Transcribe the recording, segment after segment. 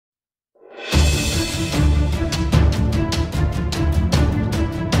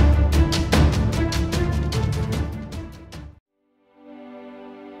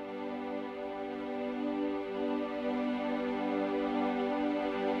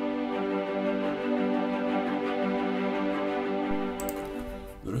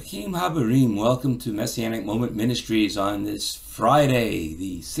Brachim Habarim, welcome to Messianic Moment Ministries on this Friday,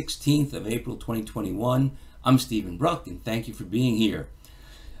 the 16th of April 2021. I'm Stephen Bruck, and thank you for being here.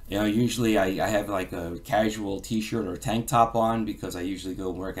 You know, usually I have like a casual t-shirt or tank top on because I usually go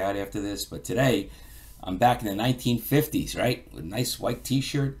work out after this, but today I'm back in the 1950s, right? With a nice white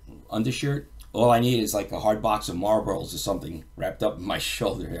t-shirt, undershirt. All I need is like a hard box of Marlboros or something wrapped up in my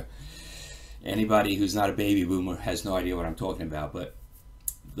shoulder here. Anybody who's not a baby boomer has no idea what I'm talking about, but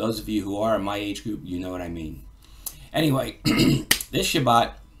those of you who are in my age group, you know what I mean. Anyway, this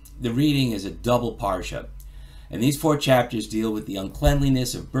Shabbat, the reading is a double-parashah. And these 4 chapters deal with the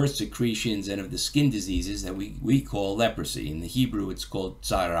uncleanliness of birth secretions and of the skin diseases that we call leprosy. In the Hebrew, it's called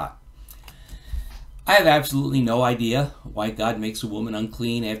Tazria. I have absolutely no idea why God makes a woman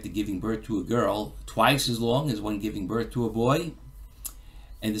unclean after giving birth to a girl twice as long as when giving birth to a boy.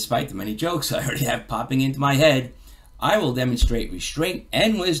 And despite the many jokes I already have popping into my head, I will demonstrate restraint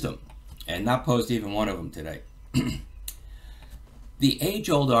and wisdom, and not post even one of them today. The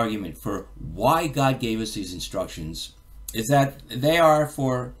age-old argument for why God gave us these instructions is that they are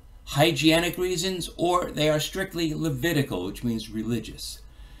for hygienic reasons or they are strictly Levitical, which means religious.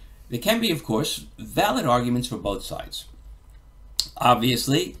 There can be, of course, valid arguments for both sides.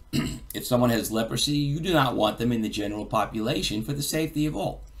 Obviously, if someone has leprosy, you do not want them in the general population for the safety of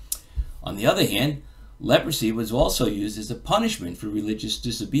all. On the other hand, leprosy was also used as a punishment for religious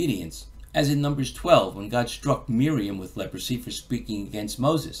disobedience, as in Numbers 12, when God struck Miriam with leprosy for speaking against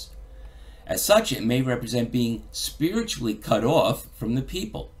Moses. As such, it may represent being spiritually cut off from the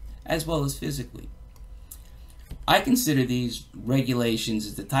people, as well as physically. I consider these regulations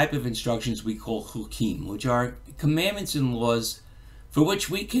as the type of instructions we call chukim, which are commandments and laws for which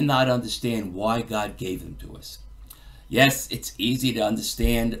we cannot understand why God gave them to us. Yes, it's easy to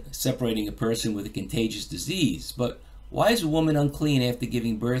understand separating a person with a contagious disease, but why is a woman unclean after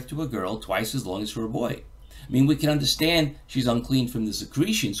giving birth to a girl twice as long as for a boy? I mean, we can understand she's unclean from the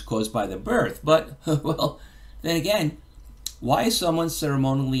secretions caused by the birth, but, well, then again, why is someone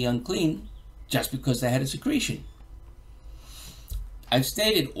ceremonially unclean just because they had a secretion? I've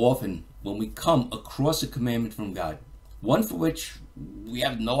stated often when we come across a commandment from God, one for which we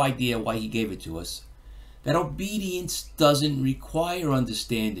have no idea why He gave it to us, that obedience doesn't require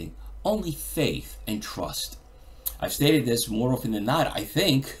understanding, only faith and trust. I've stated this more often than not, I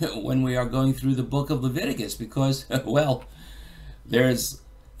think, when we are going through the book of Leviticus, because, well, this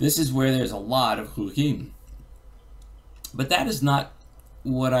is where there's a lot of chukim. But that is not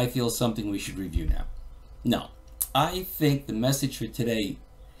what I feel something we should review now. No, I think the message for today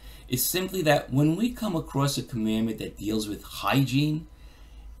is simply that when we come across a commandment that deals with hygiene,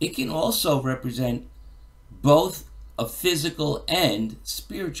 it can also represent both a physical and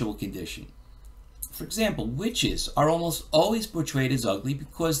spiritual condition. For example, witches are almost always portrayed as ugly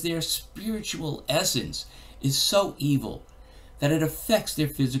because their spiritual essence is so evil that it affects their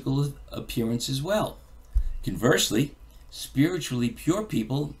physical appearance as well. Conversely, spiritually pure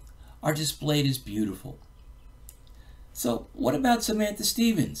people are displayed as beautiful. So what about Samantha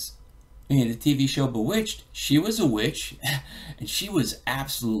Stevens? In the TV show Bewitched, she was a witch and she was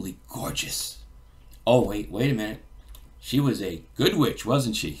absolutely gorgeous. Oh, wait a minute. She was a good witch,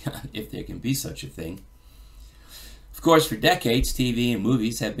 wasn't she? If there can be such a thing. Of course, for decades, TV and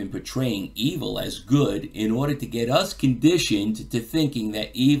movies have been portraying evil as good in order to get us conditioned to thinking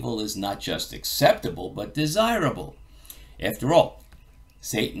that evil is not just acceptable, but desirable. After all,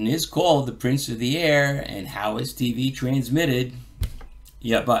 Satan is called the prince of the air, and how is TV transmitted?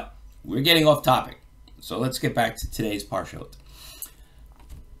 Yeah, but we're getting off topic. So let's get back to today's Parashot.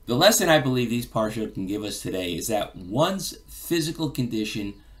 The lesson I believe these Parashot can give us today is that one's physical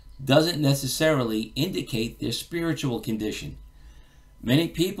condition doesn't necessarily indicate their spiritual condition. Many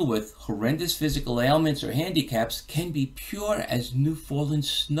people with horrendous physical ailments or handicaps can be pure as new fallen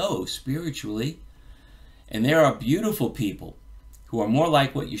snow spiritually. And there are beautiful people who are more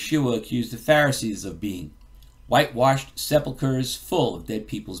like what Yeshua accused the Pharisees of being, whitewashed sepulchres full of dead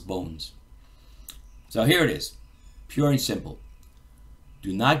people's bones. So here it is, pure and simple.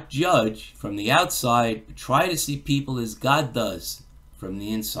 Do not judge from the outside, but try to see people as God does from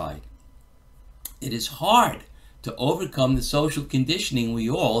the inside. It is hard to overcome the social conditioning we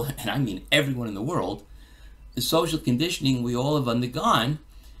all, and I mean everyone in the world, the social conditioning we all have undergone,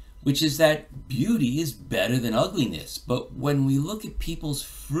 which is that beauty is better than ugliness. But when we look at people's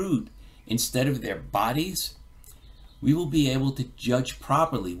fruit instead of their bodies, we will be able to judge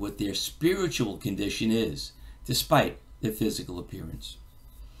properly what their spiritual condition is, despite their physical appearance.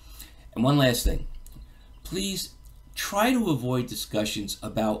 And one last thing, please try to avoid discussions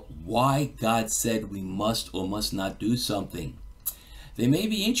about why God said we must or must not do something. They may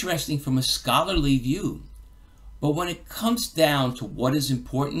be interesting from a scholarly view, but when it comes down to what is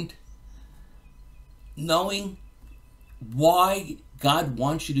important, knowing why God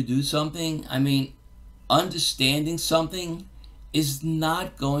wants you to do something, understanding something is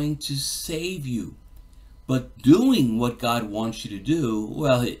not going to save you. But doing what God wants you to do,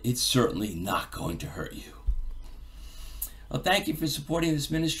 well, it's certainly not going to hurt you. Well, thank you for supporting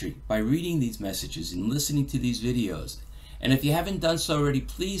this ministry by reading these messages and listening to these videos. And if you haven't done so already,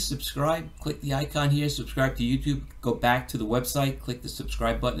 please subscribe. Click the icon here, subscribe to YouTube. Go back to the website, click the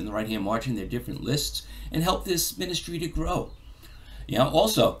subscribe button in the right-hand margin. There are different lists, and help this ministry to grow.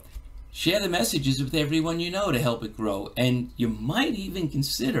 Also, share the messages with everyone you know to help it grow. And you might even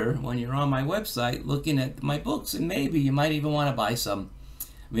consider, when you're on my website, looking at my books, and maybe you might even want to buy some.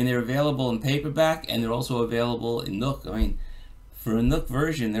 They're available in paperback, and they're also available in Nook. For a Nook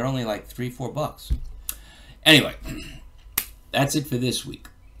version, they're only like $3-4. Anyway, that's it for this week.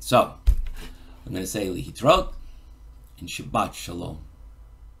 So, I'm going to say Lihitrot and Shabbat Shalom.